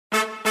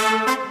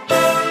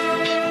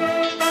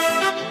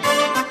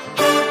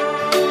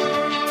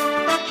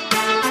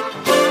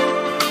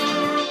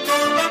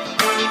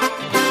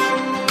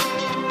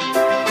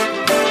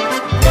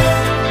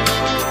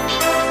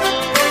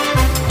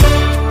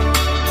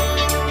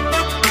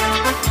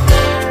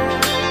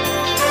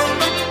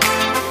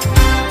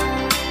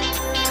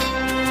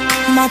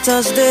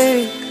matters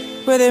day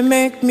where they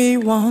make me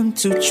want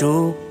to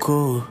choke.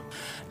 Oh.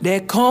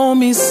 They call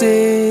me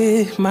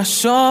say my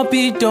shop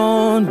be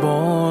done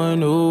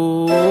born.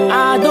 Oh,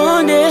 I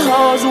done the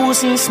hustle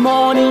since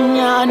morning.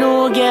 I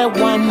no get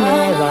one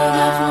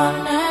naira.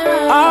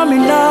 I'm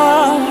in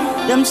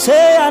love. Them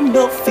say I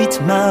no fit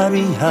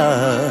marry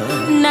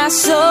her. Now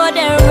so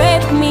they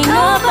rape me.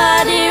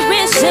 Nobody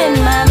reason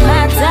my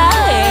matter.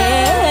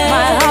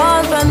 My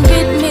husband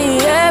beat me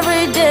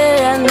every day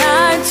and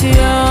night.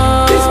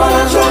 This man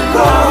a joke.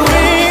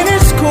 In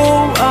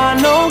school I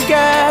no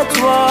get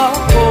work.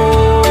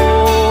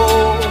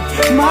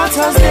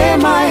 Matters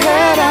in my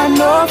head, I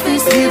know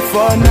this sleep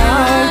for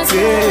night.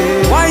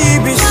 Yeah. Why you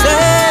be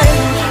saying,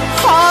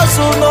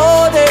 hustle no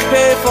they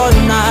pay for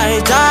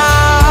night?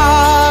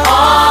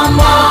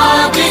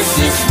 This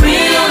is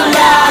real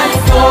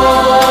life. Oh.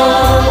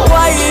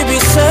 Why you be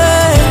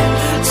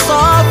saying,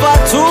 suffer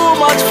too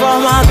much for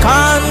my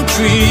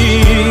country?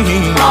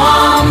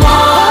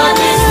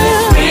 This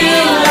is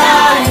real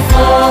life.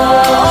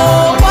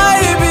 Oh. Why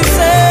you be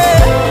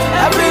saying,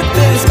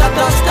 everything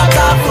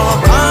scatter for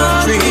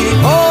country?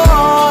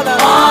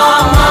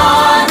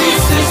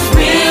 This is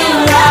real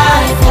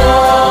life. Oh.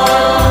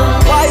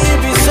 Why you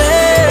be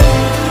saying,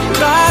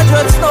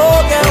 graduates no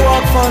get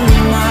work for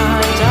my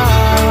job?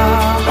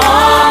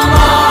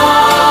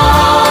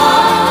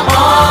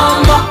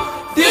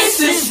 This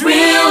is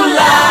real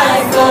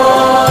life. Oh.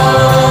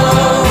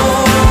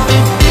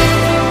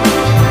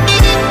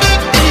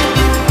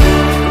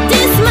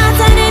 This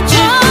matter they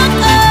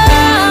joke.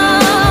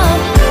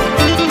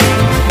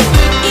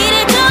 It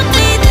a joke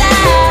me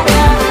that.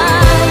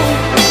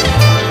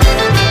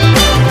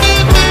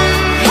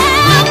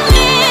 Help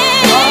me.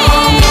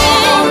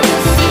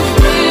 This is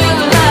real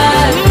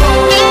life.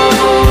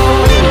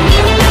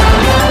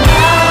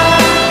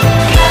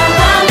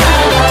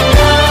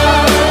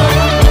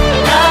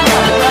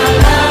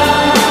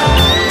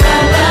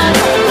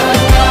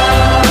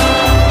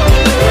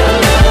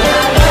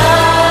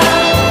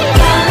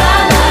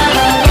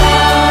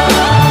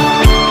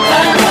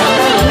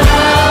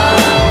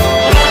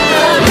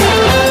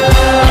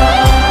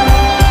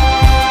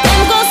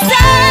 Them go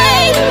say,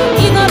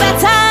 you go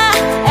better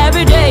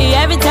every day,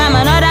 every time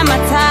another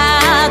matter.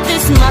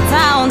 This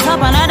matter on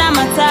top another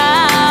matter.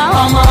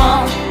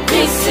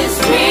 This is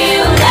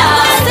real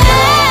life.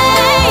 Say,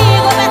 you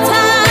go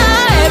better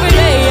every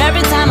day,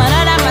 every time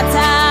another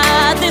matter.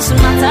 This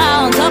matter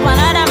on top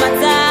another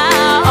matter.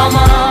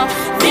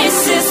 This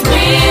is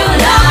real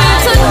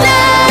life.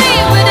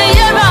 Today we don't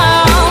hear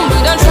round, we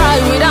don't try,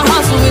 we don't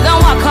hustle, we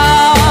don't work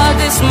hard.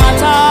 This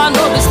matter,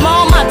 no be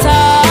small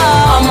matter.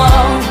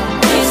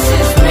 This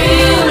is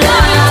real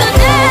life.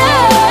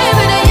 Today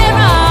we don't hear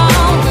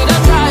round, we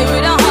don't try, we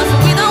don't hustle,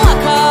 we don't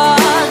work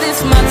hard. This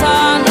matter,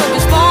 no be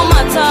small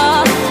matter.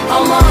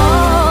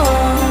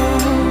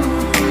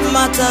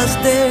 Matters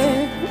there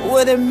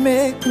where they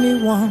make me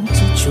want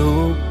to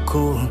choke.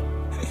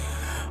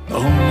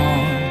 Oh no,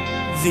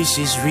 this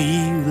is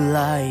real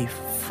life.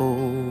 Oh.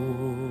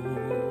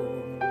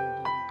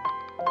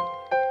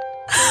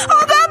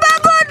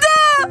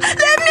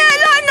 Leave me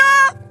alone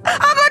now.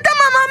 Agodo,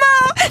 my mama,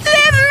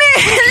 leave me.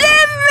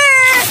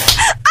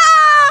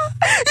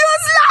 You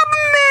slap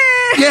me.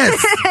 Yes,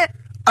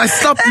 I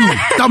slap you,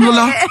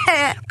 Damilola.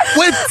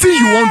 What thing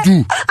you want to do?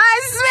 I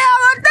swear I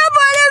want the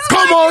police.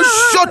 Come on,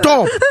 shut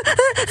up.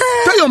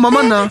 Tell your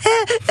mama now.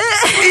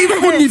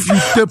 Even if you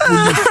tell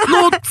police,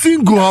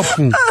 nothing go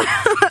happen.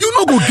 You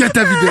no go get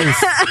evidence.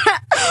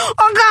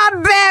 Okay, I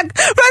beg.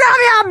 Brother,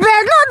 me, I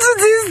beg. Not to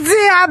this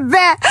day, I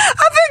beg.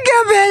 I think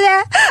get belly.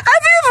 I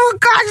think you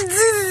catch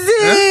this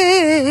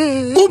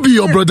day. Who be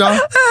your brother?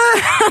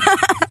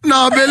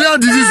 Now, belly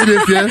and disease they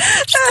fear.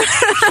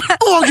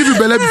 Who won't give you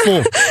belly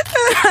before?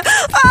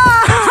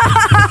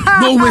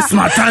 Don't waste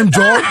my time,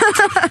 Joe.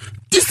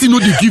 This thing no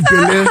dey give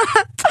belly.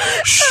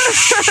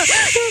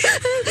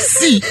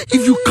 See,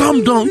 if you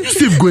calm down, you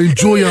sef go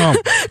enjoy am.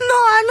 No,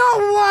 I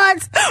don't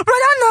want.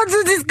 Brother, not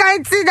do this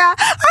kind of thing. I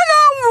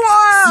don't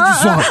want. See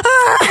this one.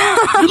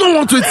 You don't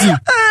want wetin?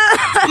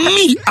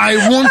 Me, I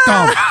want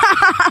am.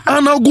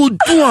 And I go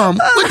do am,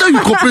 whether you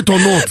cooperate or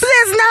not.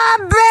 Please, not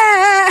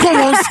beg. Come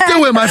on, stay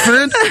away, my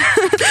friend.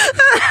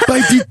 By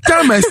the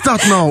time I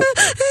start now,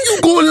 you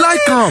go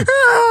like am.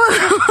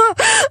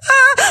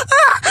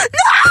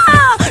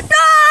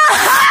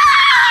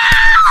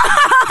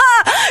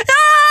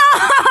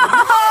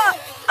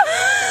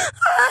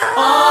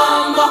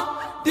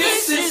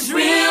 This is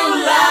real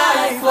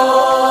life. Oh.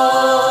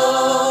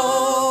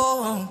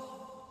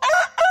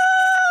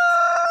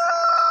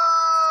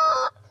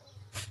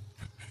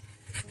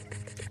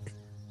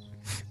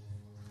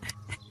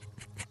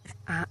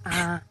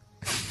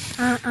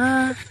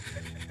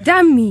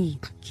 Damn,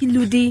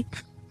 Kilode,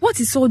 what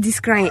is all this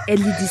crying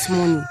early this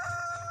morning?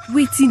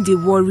 Waiting they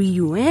worry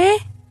you, eh?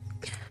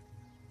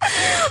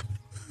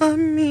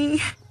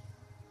 Mommy,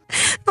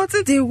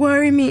 nothing they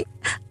worry me.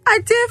 I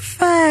did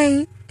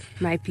fine.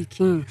 My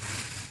pikin,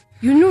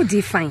 you know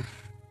they fine.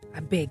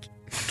 I beg,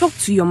 talk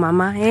to your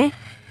mama, eh?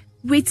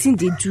 Waiting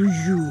they do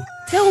you.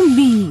 Tell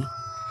me.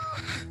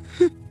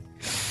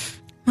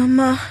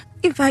 Mama,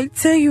 if I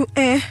tell you,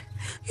 you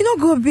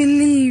don't go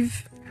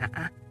believe.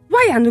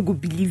 Why I no go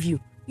believe you?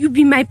 You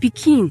be my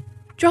pikin.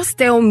 Just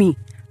tell me.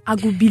 I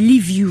go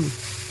believe you.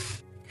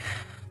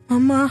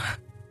 Mama,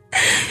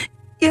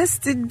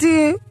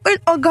 yesterday, when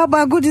Oga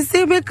Bagudu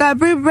say make I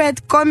bring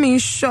bread come in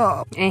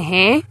shop.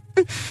 Uh-huh.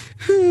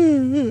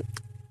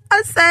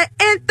 As I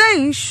enter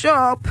in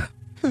shop,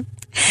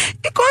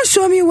 he can't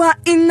show me what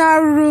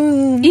inner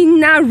room.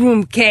 Inner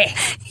room, ke?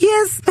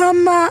 Yes,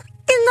 Mama,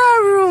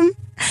 inner room.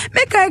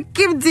 Make I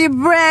keep the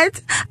bread.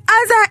 As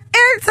I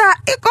enter,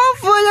 he can't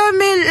follow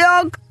me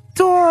lock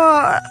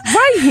door.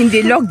 Why him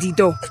dey lock the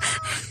door?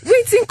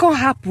 Wetin can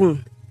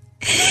happen?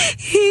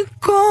 He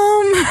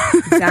come.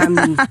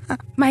 Dami,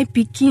 my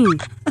pikin,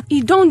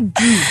 he don't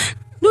do.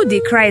 No,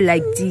 they cry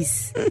like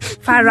this.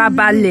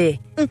 Farabale,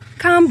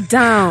 calm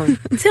down.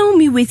 Tell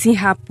me wetin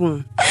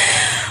happen.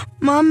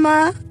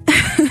 Mama,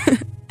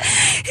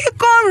 he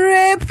come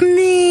rape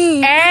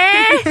me.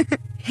 Eh?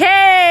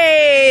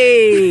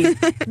 Hey!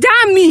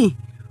 Dami,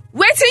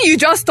 wetin you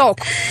just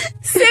talk?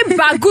 Say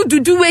Bagudu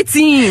do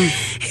wetin?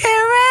 He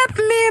rape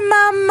me,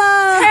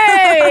 Mama.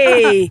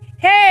 Hey!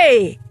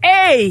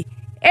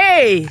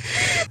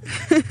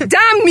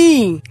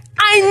 Dami,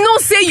 I know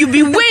say you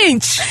be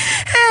wench.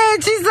 Hey,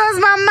 Jesus,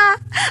 Mama,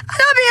 I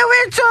don't be a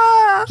witch.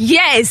 Oh.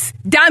 Yes,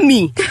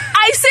 Dami,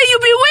 I say you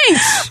be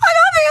wench. I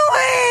don't be a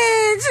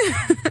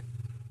witch.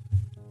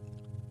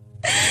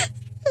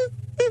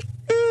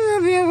 I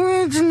don't be a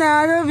witch now.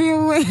 I don't be a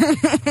witch.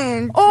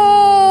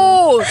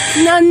 Oh,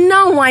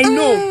 now I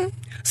know.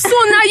 So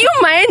now you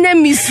my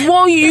enemies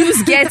won't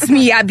use get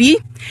me, Abi.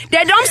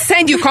 They don't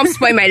send you come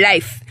spoil my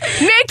life.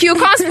 Make you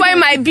come spoil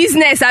my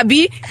business,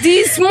 Abi.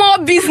 This small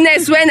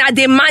business when I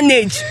dey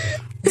manage.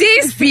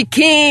 This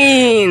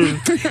pikin.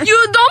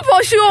 You don't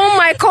pursue all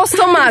my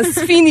customers.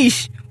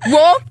 Finish.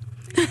 Whoa.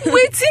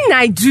 Wetin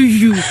I do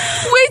you?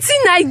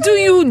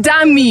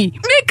 Dami?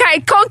 Make I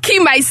come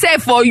kill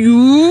myself for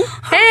you?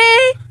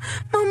 Eh?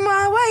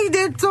 Mama, why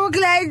they talk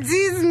like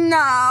this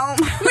now?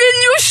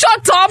 Will you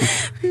shut up?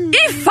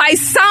 If I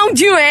sound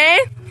you,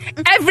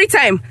 every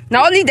time,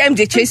 now only them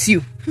they chase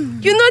you.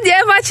 You know they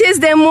ever chase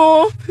them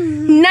more.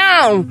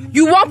 Now,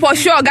 you want for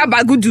sure Oga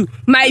Bagudu,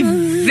 my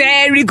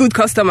very good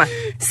customer.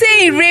 Say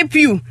he rape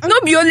you. No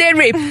be only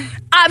rape.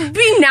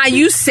 Abi na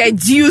you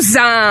seduce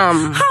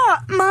am.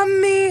 Ha,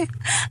 Mommy,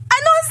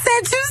 I don't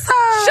seduce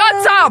her.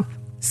 Shut up,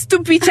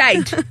 stupid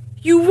child.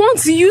 You want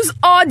to use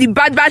all the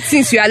bad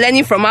things you are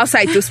learning from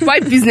outside to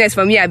spoil business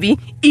for me, Abi?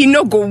 It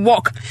no go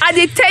work. I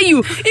dey tell you,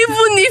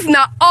 even if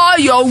now all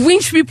your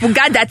winch people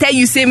gather tell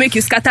you say make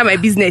you scatter my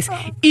business,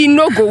 it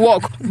no go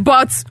work.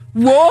 But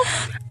whoa,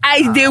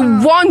 I dey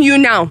warn you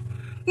now.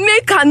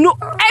 Make I no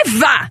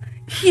ever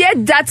hear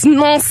that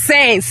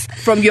nonsense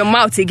from your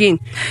mouth again.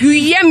 You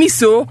hear me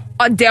so?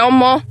 Or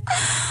Delmo?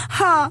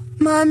 Ha,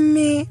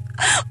 Mommy.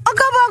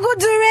 Oga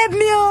Bagudu rape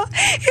me, oh.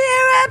 He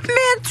raped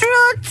me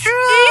true.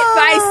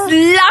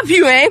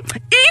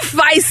 If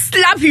I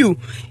slap you,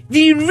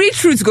 the real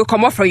truth go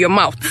come out from your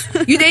mouth.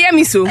 You dey hear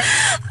me so?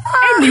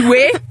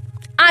 Anyway,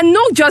 I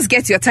no just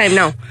get your time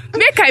now.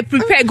 Make I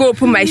prepare go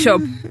open my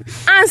shop.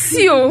 And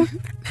see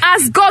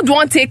as God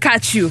won't take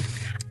at you,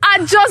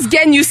 I just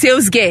get new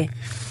sales girl.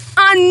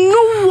 And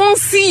no one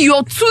see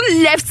your two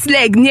left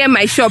leg near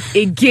my shop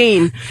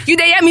again. You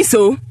dey hear me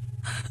so?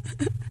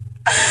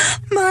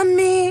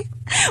 Mommy,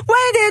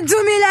 why they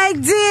do me like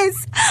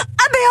this?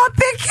 I be your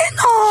pikin.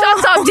 Oh.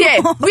 Shut up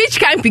there. Which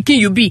kind pikin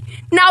you be?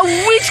 Now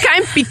which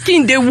kind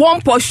pikin they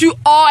won't pursue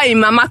all in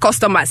mama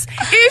customers?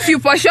 If you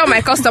pursue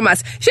my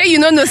customers, sure you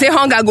no say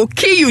hunger go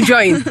kill you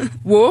join.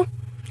 Whoa.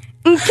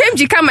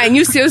 Nkemjika, my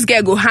new sales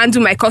girl, go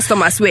handle my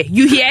customers way.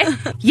 You hear?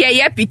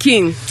 Yeah,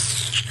 pikin.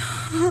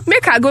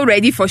 Make her go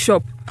ready for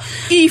shop.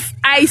 If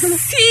I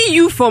see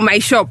you for my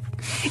shop,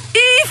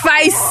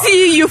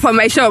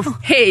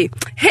 hey.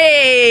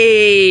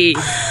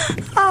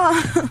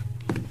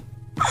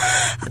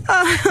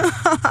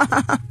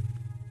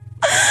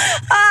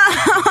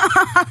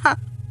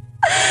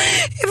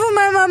 Even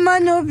my mama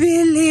no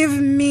believe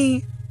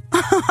me.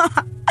 No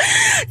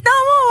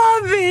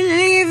one will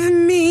believe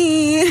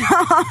me.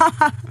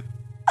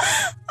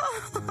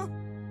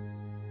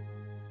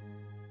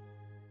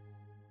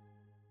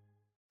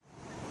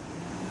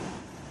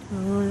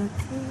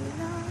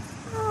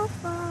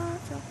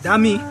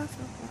 Dami,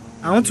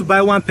 I want to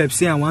buy one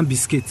Pepsi and one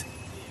biscuit.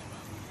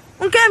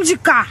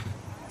 Nkemjika,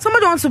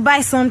 somebody wants to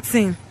buy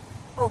something.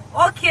 Oh,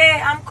 okay,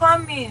 I'm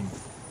coming.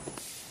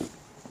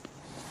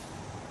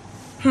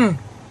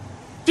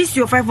 This is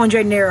your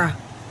 500 naira.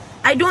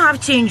 I don't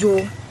have change,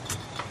 oh.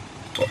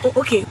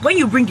 Okay, when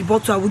you bring the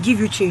bottle, I will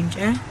give you change,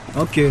 eh?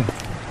 Okay.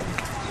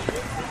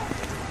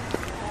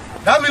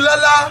 Dami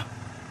Lala!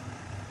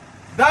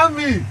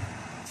 Dami!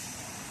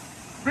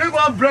 Bring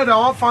one bread and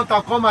one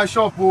Fanta come my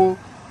shop, oh.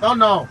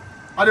 Now.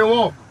 I dey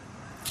walk.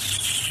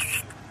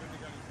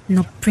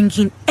 Not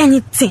bringing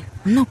anything.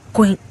 I'm not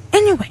going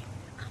anywhere.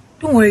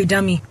 Don't worry,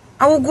 Dami.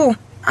 I will go.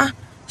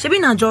 Shebi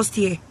not just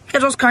here.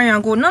 Can just carry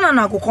and go. No,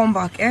 I go come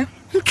back, eh?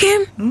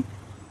 Okay.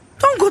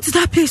 Don't go to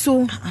that place,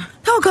 oh. That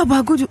Oga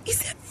Bagudu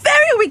is a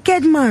Very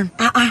wicked man.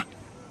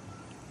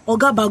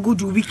 Oga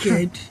Bagudu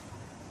wicked.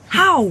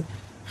 How?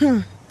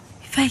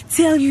 If I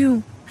tell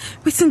you,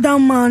 wetin that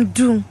man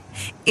do,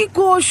 it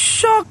go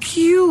shock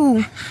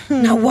you.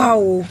 Now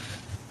wow.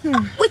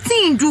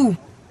 Wetin he do?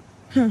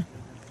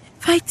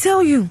 If I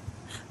tell you,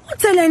 don't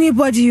tell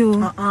anybody.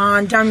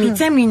 Jamie,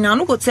 tell me now.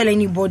 No go tell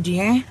anybody,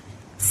 eh?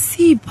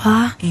 See,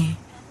 ba.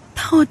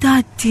 That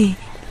other day.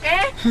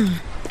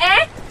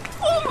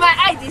 Oh my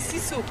eye, they see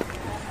so.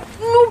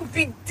 No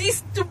be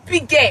this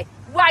stupid girl.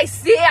 Why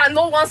say I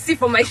no want see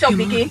for my shop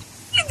again?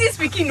 Leave this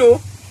pikin,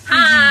 no.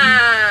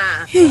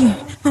 Hey,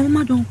 my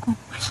mama don't come.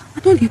 I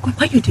don't dey go.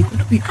 Why you dey go?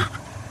 No be go.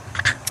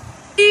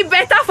 E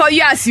better for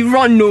you as you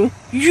run, no.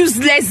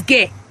 Useless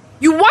girl.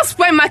 You want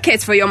spoil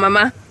market for your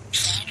mama.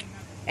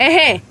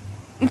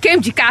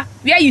 Nkemjika,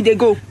 where you dey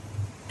go?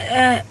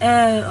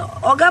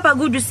 Oga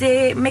Bagudu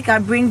say make I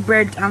bring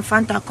bread and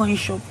Fanta coin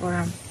shop for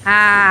him.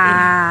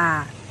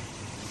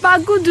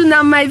 Bagudu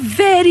na my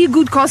very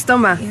good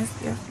customer. Yes.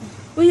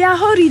 Oh yeah,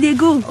 hurry they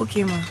go.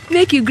 Okay, ma.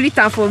 Make you greet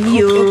her for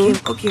me,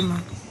 Okay, ma.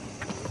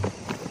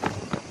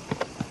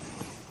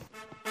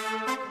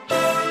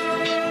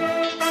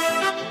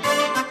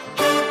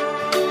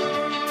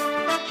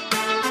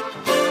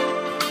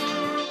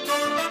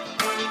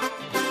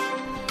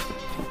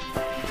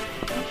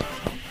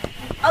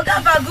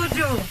 Oga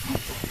Bagudu,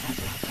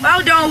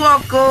 well done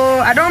work,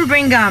 I don't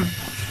bring them.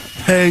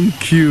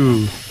 Thank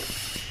you.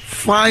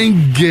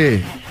 Fine girl.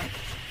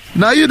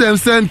 Now you them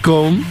send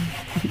come.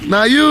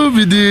 Now you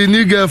be the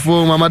new girl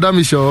for my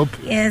madam shop.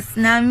 Yes,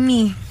 now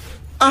me.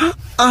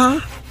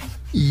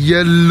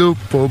 Yellow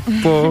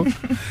pawpaw.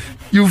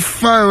 You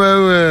fine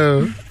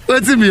well.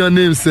 What's be your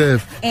name,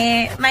 Seth?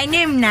 My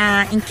name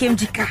na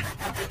Nkemjika.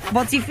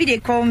 But if they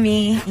call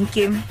me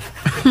Nkem.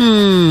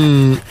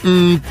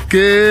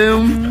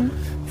 Nkem.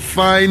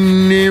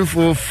 Fine name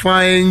for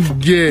fine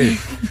girl.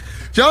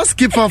 Just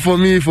keep her for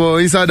me for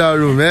inside that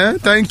room, eh?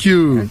 Thank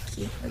you.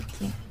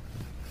 Okay.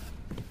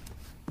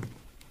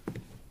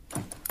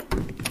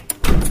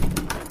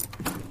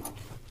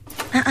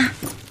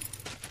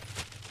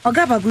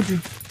 Oga Bagudu,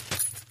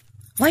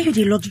 why you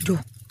dey lock the door?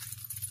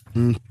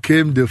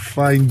 Came the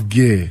fine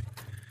girl.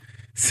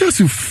 See as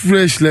you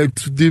fresh like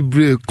today,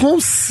 break.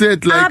 Come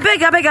set like.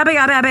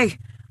 I beg.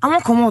 I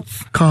won't come out.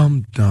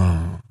 Calm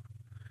down.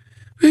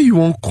 Where you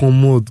won't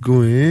come out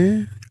go,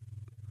 eh?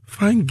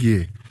 Fine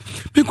girl.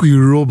 Make we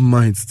rub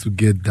minds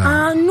together.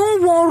 No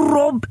one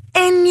rub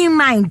any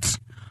mind.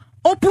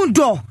 Open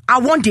door. I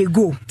want to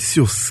go. This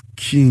your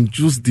skin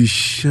just dey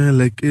shine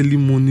like early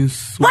morning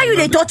sun. Why you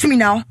dey touch me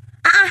now?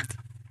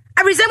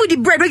 I resemble the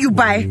bread where you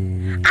buy.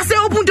 I say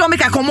open door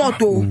make I come out.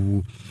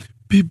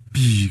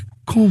 Baby,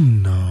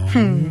 come now.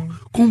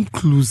 Come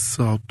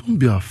closer. Don't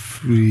be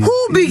afraid.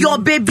 Who be your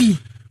baby?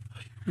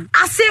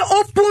 I say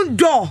open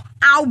door.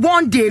 I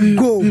want to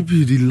go.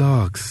 Baby,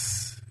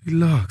 relax.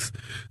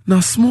 Now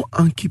small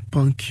hanky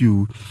panky.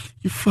 In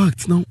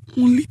fact, now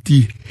only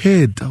the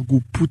head I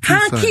go put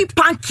inside. Hanky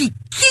panky,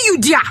 kill you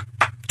there.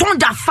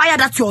 Thunder fire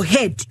that your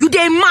head. You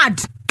dey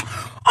mad.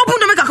 Open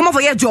door make I come out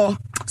for your jaw.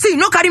 See,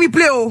 no carry me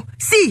play, oh.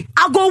 See,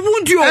 I go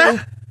wound you.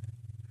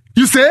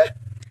 You say?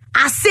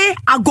 I say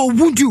I go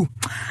wound you.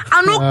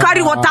 I no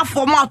carry water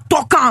for my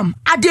talk am.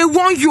 I dey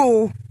warn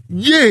you.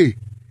 Yeah.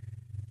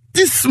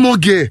 This small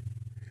girl.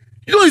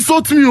 You don't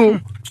insult me, oh.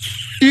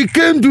 He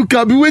came to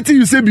Kabi waiting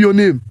you say be your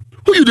name.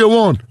 Who you the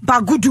one?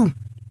 Bagudu.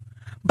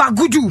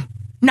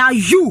 Now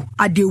you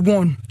are the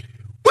one.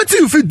 What do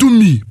you fit do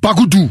me,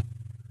 Bagudu?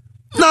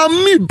 Now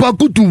me,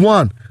 Bagudu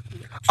one.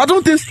 I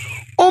don't think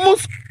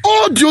almost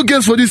all the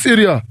girls for this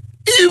area.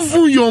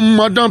 Even your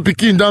madam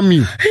pikin than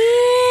me.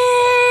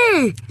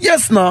 Hey.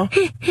 Yes, now.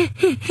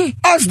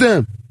 Ask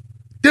them.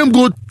 Them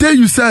go tell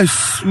you say I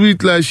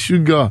sweet like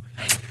sugar.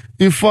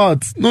 In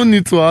fact, no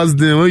need to ask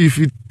them when you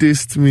fit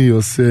taste me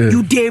yourself.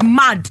 You dey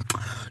mad.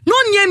 No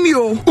near me,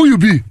 oh. Who you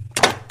be?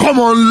 Come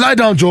on, lie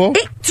down, Joe.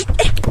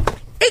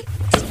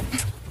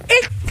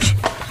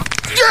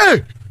 Yeah.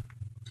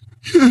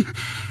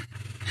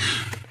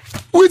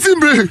 Waiting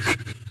break.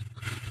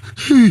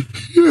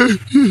 Yeah.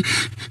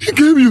 He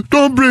gave you.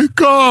 Don't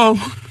break up.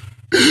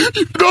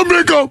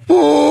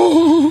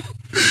 Oh.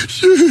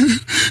 Shit.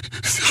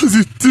 See as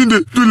the thing they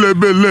do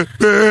lebele.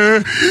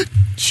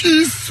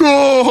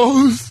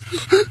 Jesus.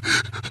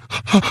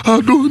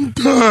 I don't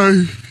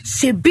die.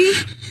 Sebi,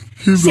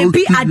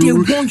 I dey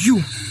warn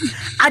you.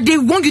 I dey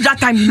warn you that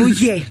time you know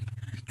here.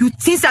 You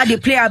think I dey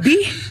play abi?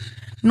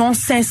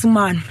 Nonsense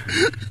man.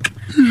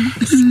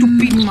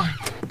 Stupid man.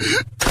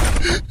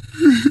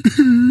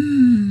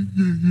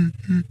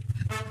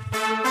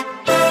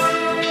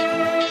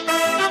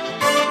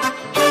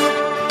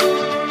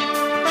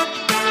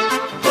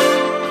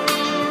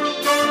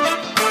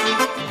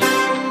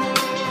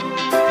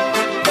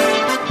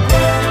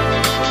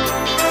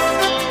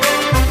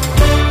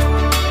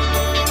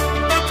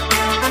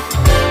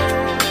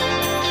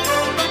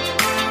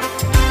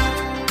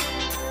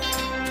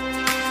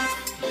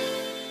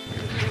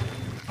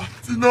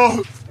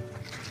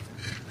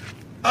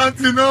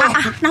 Auntie, no.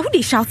 Now who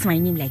they shout my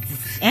name like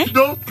this? Eh?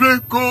 Don't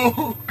break,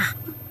 go.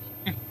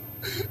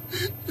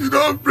 You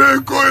don't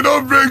break, you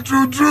don't break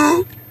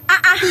true.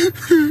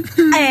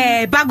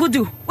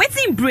 Bagudu,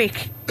 wetin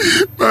break?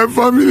 My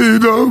family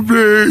don't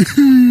break.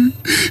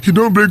 You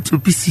don't break to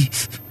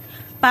pieces.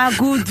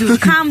 Bagudu,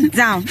 calm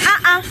down.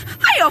 How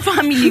your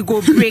family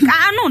go break?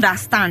 I don't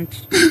understand.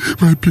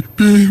 My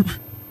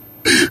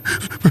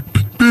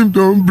pim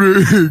don't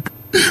break.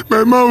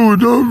 My mouth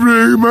don't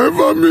break. My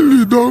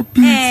family don't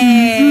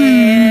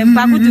pieces.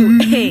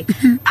 Bagudu,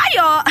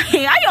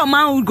 how your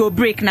man would go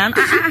break now?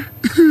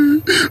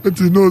 But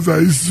you know,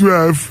 I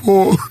swear I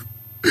fall.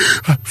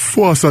 I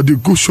fall as I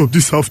go shop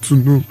this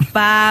afternoon.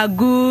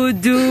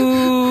 Bagudu.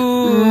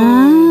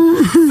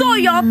 So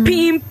your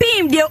pim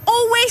they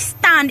always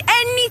stand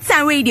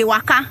anytime when they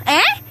waka,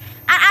 eh?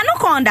 I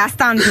don't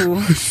understand though.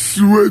 I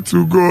swear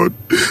to God.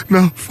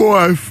 Now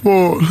I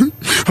fall.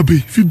 I bet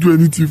if you do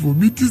anything for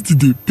me, this did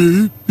they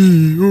pay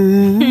me.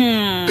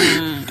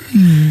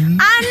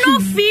 I no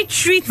fit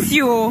treat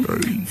you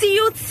till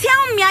you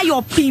tell me how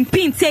your pim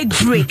take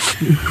break.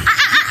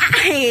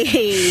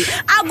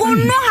 I go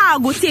know how I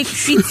go take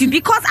treat you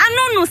because I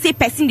don't know say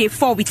person they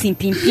fall with him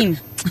pim.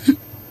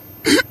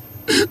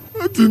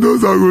 But you know I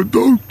go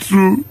talk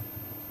true.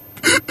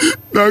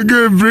 Now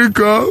get break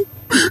up.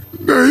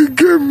 Now he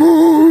came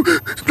home.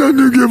 Then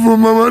you give for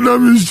my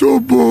madam is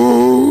shop.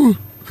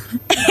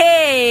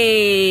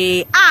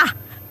 Hey,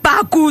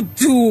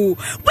 Bagudu,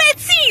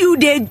 wetin you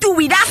dey do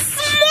with that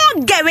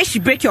small girl where she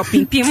break your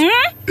pim?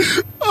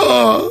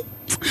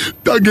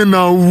 That girl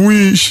now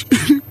wish.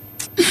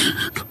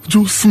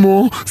 Just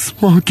small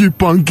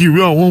panky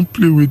where I won't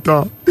play with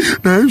her.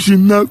 Now if she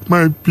knock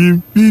my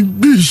pim,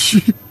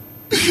 bitch.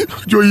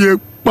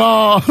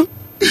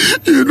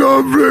 You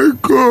don't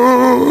break,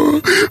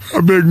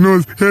 I beg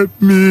no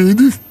help me.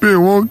 This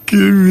pain won't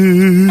kill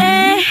me.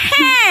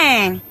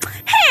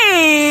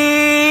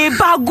 Hey,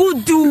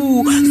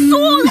 Bagudu. So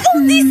all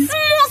these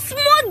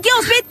small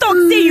girls they talk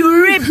say you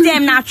rape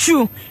them, not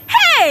true?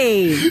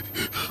 Hey,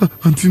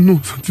 Auntie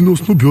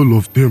knows, not be all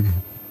of them.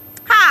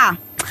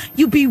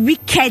 You be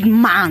wicked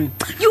man.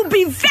 You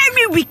be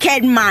very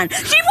wicked man.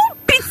 She even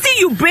pity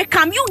you break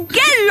am. You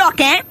get luck,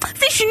 eh?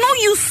 Say she know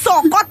you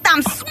saw, got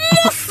them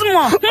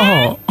small.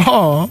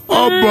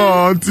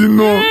 Auntie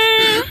no.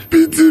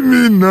 Pity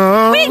me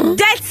now. With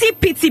dirty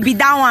pity be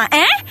that one,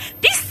 eh?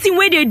 This thing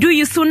where they do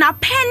you so na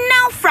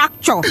penile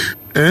fracture.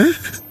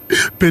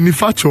 Penny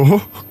fracture?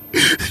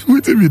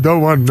 What be that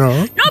one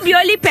now? No be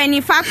only penny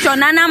fracture,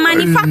 nana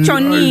manufacture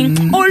ni.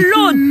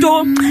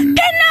 Olodo.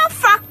 Penile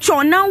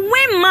fracture na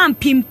when man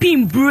pim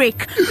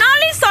break. Na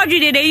only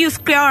surgery they use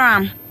clear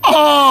am.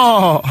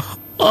 I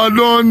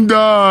don't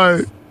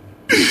die.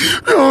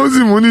 How's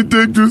the money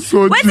take to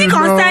surgery? Wetin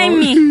concern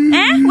me?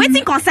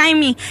 Wetin concern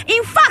me?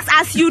 In fact,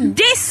 as you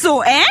dey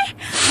so,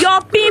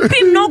 your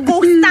pim no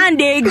go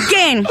stand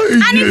again.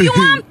 And if you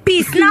want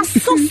peace, na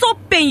so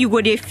pain you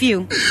go dey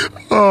feel. Which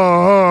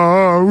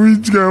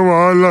kind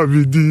wahala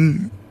be this?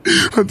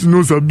 Auntie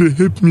no sabi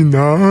help me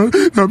now.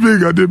 Na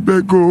beg I dey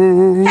beg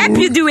oh. Help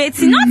you do it?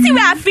 Nothing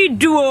wey I fit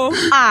do oh.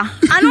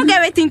 I no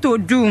get wetin to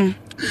do.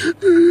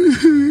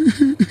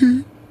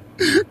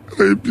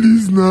 Hey,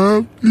 please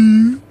now,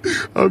 please.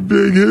 I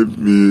beg, help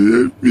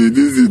me.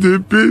 This is they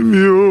pay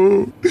me,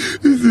 oh.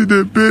 This is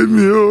they pay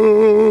me,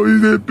 oh.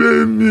 They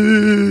pay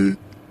me.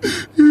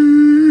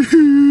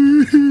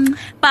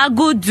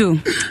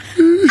 Bagudu,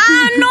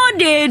 I know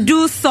they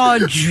do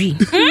surgery.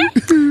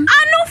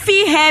 I no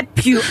fit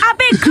help you. I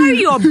beg carry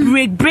your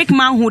break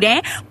manhood,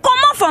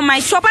 Come on from my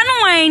shop. I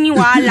don't want any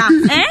wahala,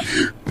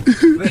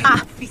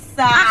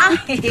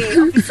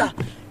 Officer.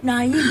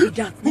 Now you be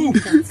that.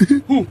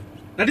 Who?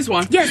 Now this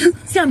one? Yes,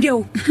 see I'm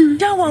there.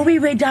 That one we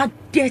wear that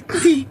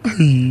dirty,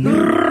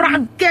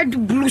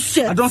 ragged blue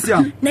shirt. I don't see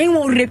him. Now you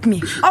won't rape me.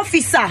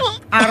 Officer,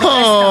 arrest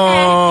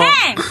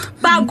Hey,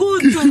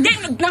 Bagudu,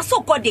 then na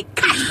so called they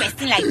catch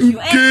person like you.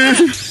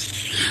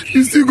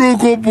 You still go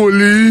call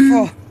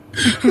police?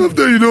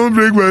 After you don't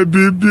break my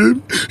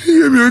baby,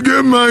 you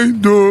get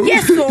mind though.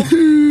 Yes, so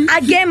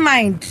I get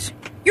mind.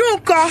 You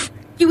call.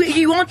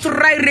 You want to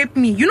rape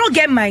me? You don't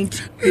get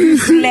mind.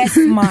 Useless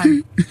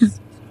man.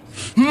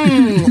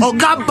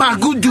 Oga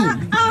Bagudu.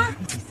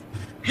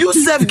 You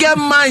self get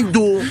mind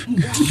though.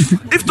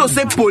 If to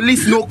say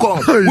police no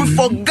come, we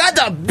forgot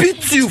to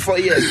beat you for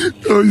here.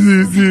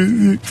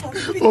 See.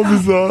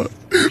 Officer,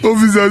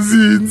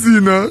 see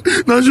now.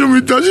 Now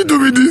she do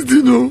me this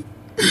thing, no.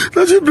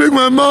 Now she break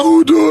my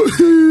mouth, though.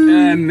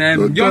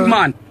 Young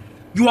man,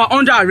 you are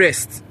under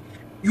arrest.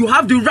 You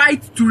have the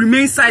right to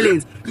remain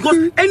silent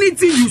because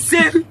anything you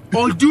say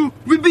or do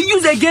will be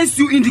used against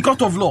you in the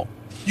court of law.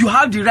 You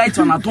have the right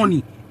to an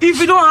attorney. If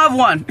you don't have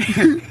one,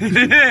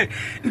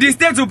 the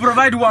state will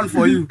provide one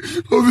for you.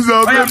 Officer,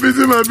 I'm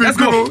busy, my big Let's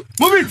go.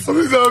 Move it.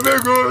 Officer, I'm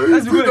go.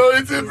 Let's go.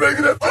 It's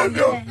pregnant.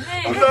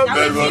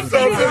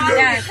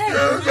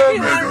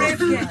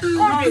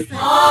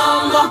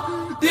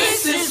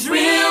 This is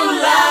real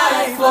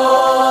life.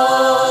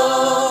 Oh.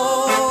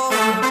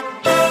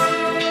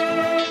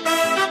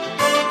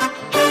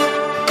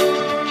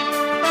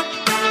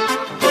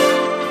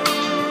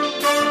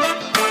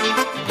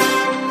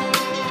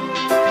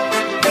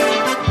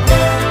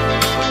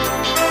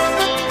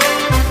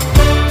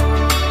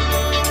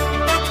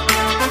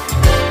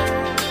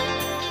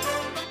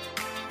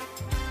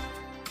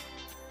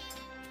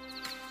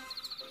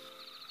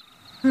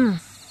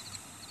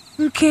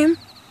 Okay.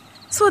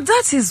 So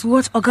that is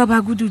what Oga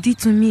Bagudu did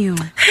to me. Oh.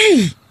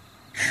 Hey!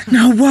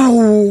 Now,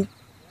 wow!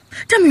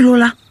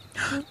 Damilola,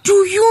 do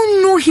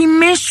you know he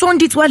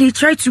mentioned it while he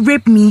tried to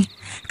rape me?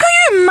 Can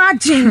you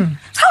imagine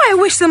how I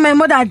wish that my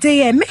mother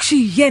there make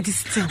she hear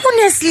this thing?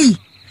 Honestly,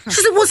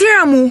 she supposed to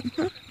hear him.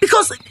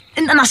 Because,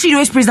 and she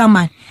always praise that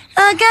man.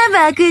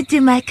 Oga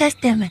Bagudu, my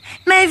customer.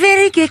 My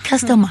very good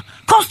customer.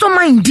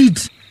 Customer indeed.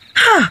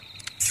 Ha!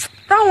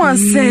 That one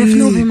safe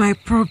no be my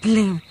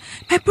problem.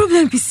 My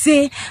problem be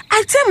say,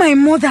 I tell my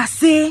mother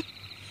say,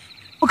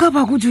 Oga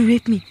Bagudu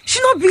rape me. She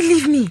not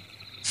believe me.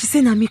 She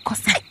say na me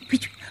cause her.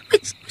 Which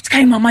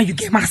kind of mama you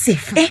get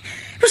myself?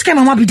 Which kind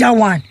of mama be that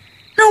one?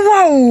 No,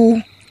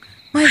 wow.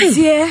 My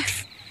dear,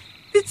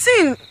 the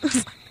thing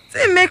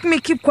make me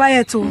keep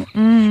quiet. Oh.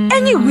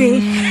 Anyway,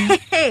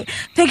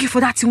 thank you for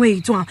that thing where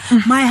you do.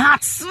 My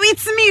heart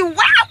sweets me.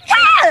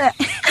 Wow.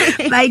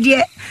 My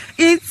dear,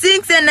 he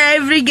thinks and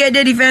every girl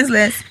they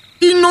defenseless.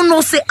 He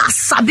no say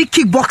asabi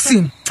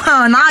kickboxing.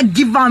 And I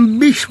give him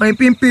bish for a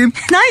pim.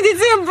 Now he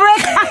didn't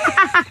break.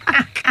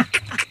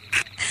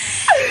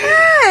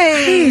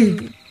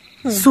 Hey.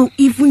 So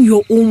even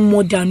your own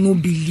mother no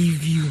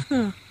believe you.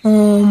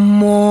 Oh,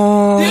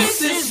 Mom.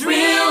 This is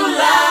real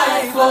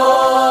life.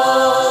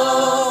 Oh.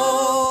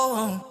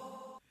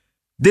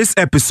 This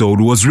episode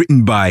was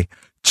written by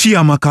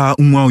Chiamaka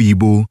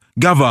Umwaoyibo,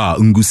 Gava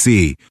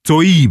Nguse,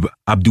 Toib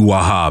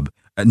Abdulwahab,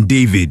 and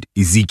David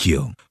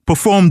Ezekiel.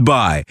 Performed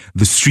by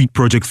the Street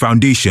Project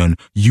Foundation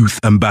Youth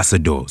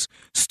Ambassadors.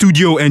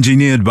 Studio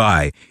engineered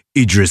by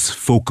Idris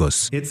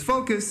Focus. It's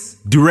Focus.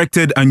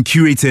 Directed and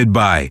curated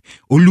by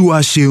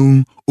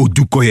Oluwaseun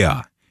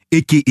Odukoya,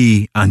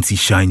 aka Auntie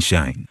Shine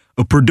Shine.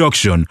 A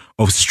production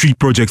of Street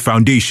Project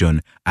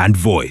Foundation and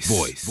Voice.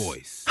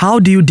 How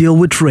do you deal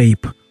with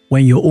rape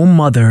when your own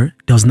mother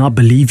does not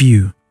believe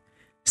you?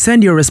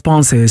 Send your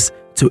responses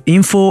to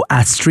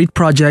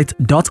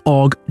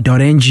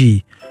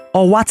info@streetproject.org.ng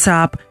or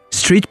WhatsApp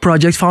Street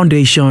Project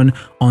Foundation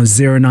on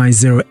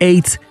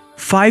 0908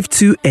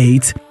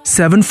 528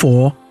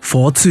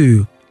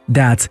 7442.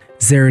 That's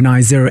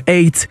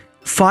 0908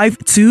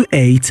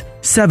 528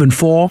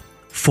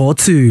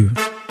 7442.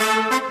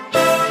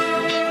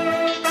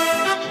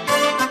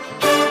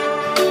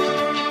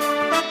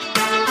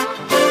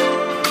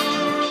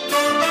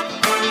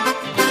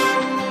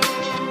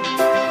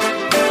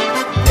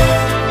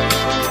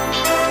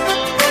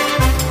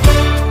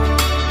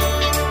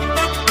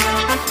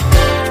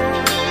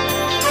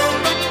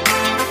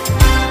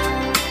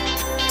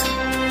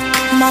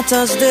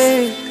 Matters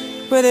day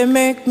where they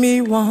make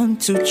me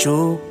want to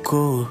choke.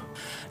 Oh.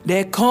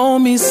 They call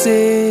me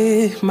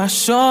say my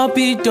shop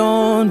be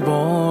done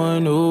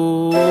born.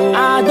 Oh,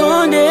 I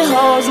done the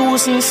hustle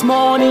since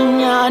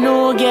morning. I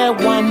no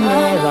get one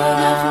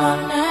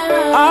naira.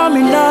 I'm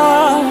in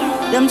love.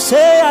 Them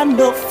say I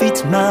no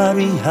fit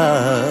marry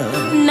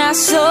her. Now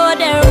so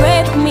they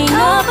rape me.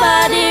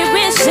 Nobody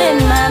wishing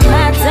my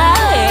matter.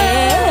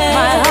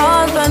 My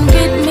husband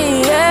beat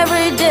me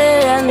every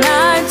day and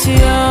night.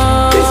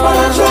 This man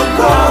a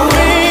joker.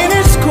 In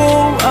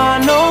school I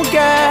no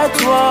get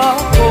work.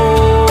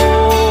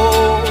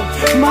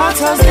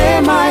 Matters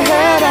in my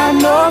head, I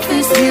know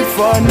if sleep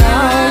for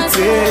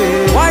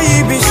nothing. Why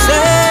you be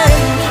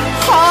saying,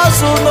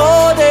 hustle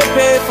no they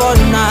pay for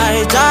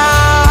night?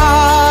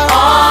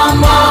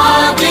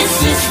 Mama, this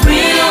is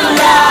real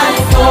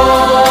life.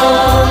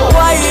 Oh.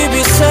 Why you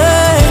be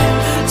saying,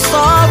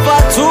 suffer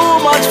too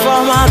much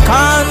for my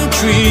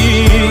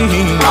country?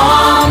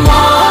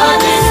 Mama,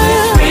 this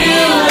is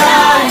real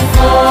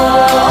life.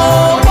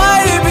 Oh.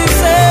 Why you be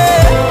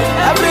saying,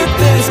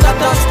 everything's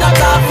scatter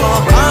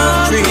for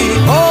country?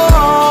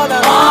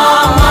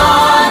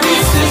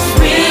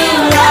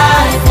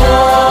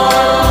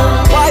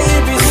 Why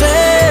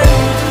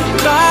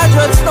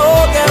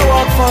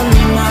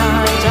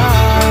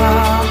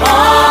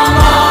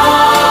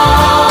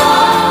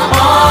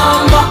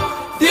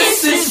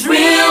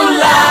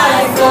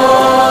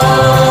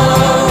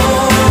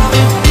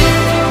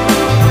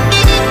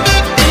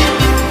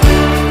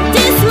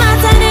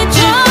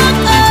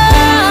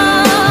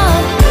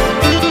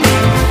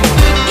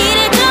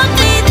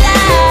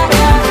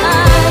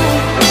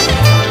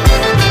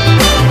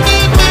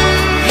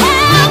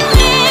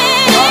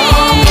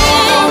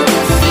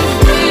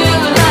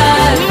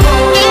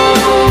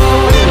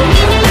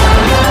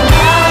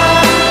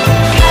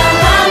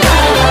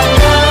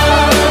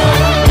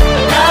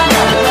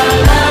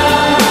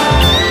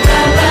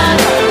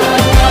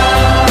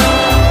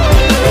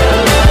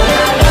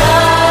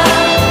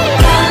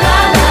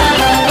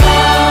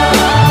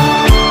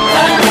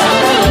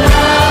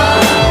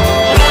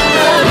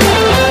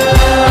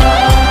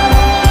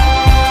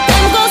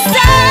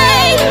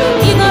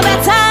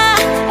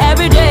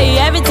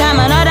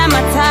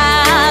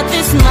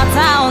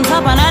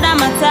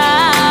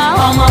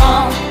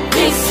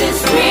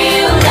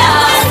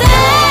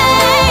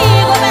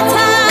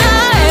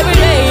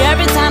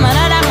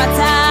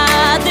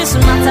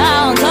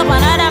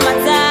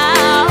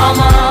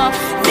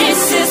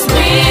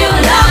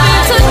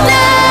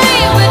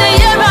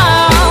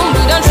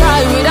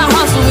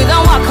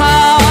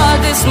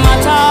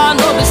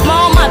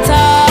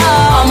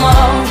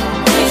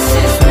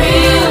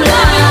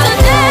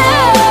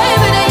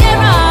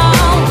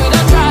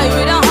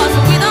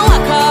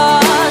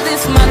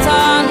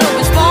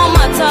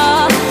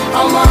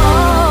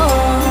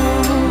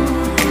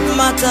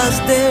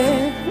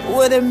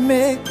where they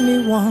make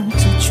me want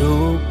to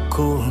choke.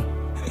 Oh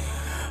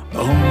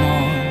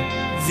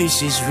no,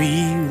 this is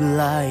real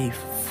life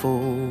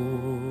for.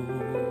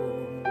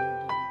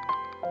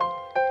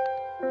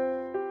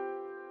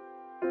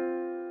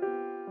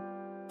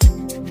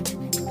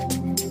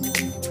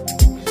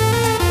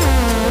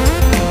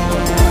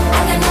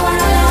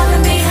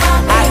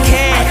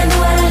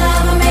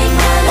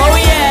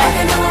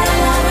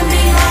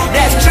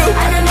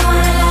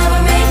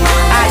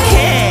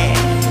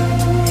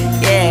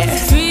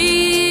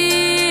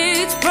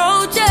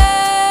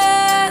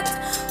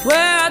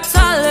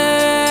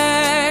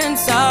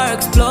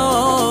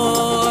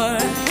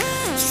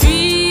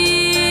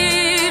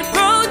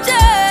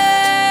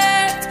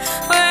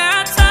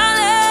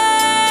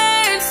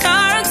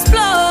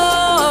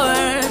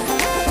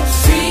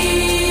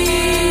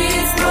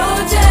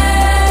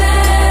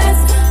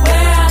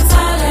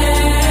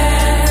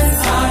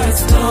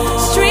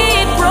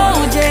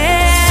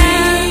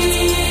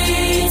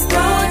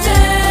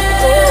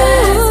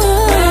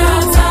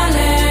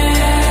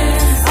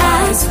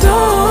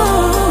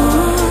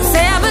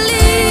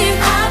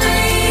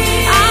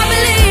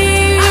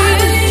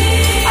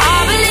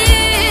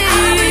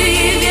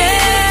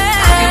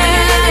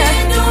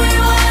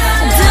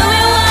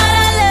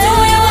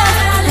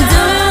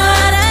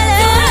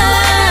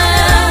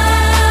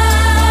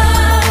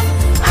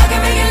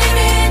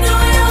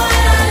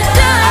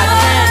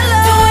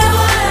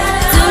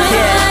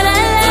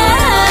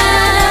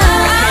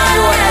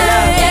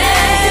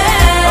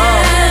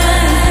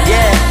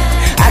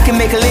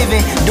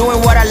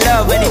 Doing what I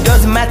love, and it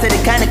doesn't matter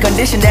the kind of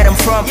condition that I'm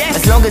from.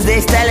 As long as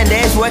there's talent,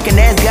 there's work, and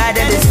there's God,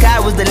 and the sky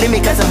was the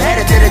limit, cause I'm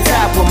headed to the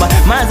top. With my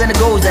mind's on the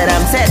goals that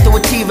I'm set to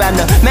achieve. I'm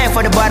the man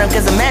for the bottom,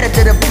 cause I'm headed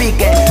to the peak.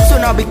 And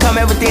soon I'll become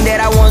everything that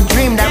I once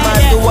dreamed. I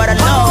must do what I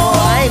love.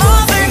 I ain't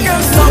gonna think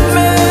of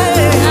something.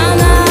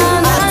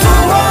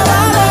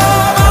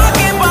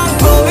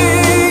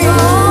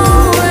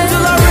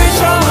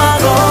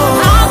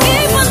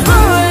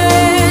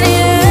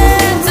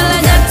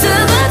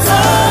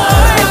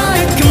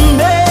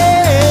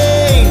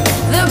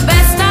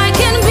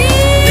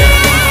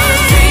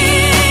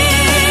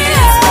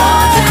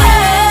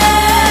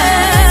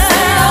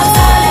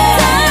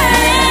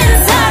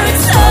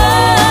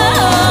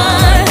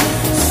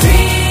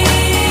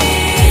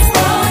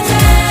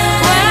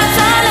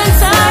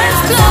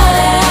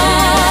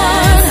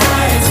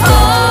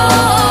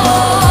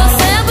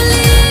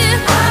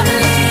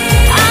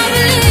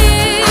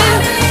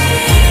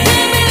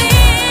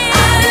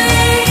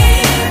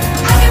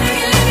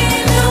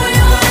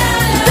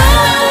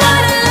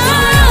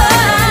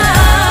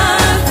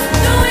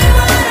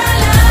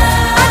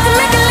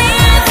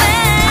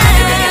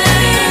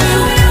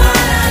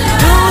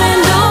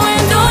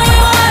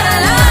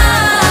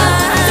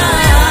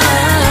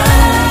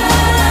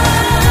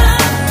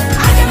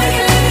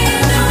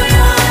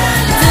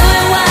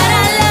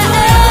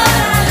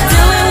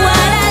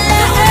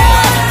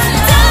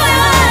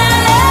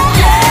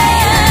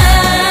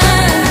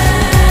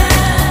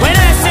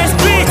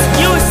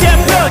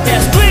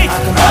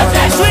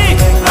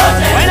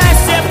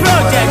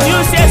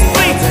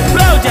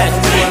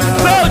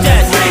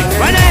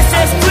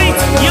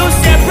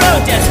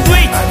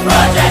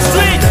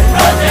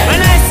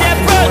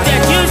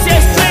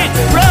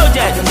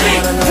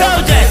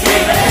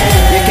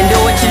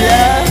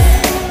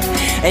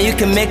 And you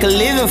can make a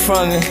living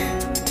from it,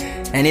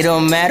 and it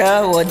don't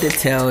matter what they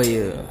tell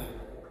you.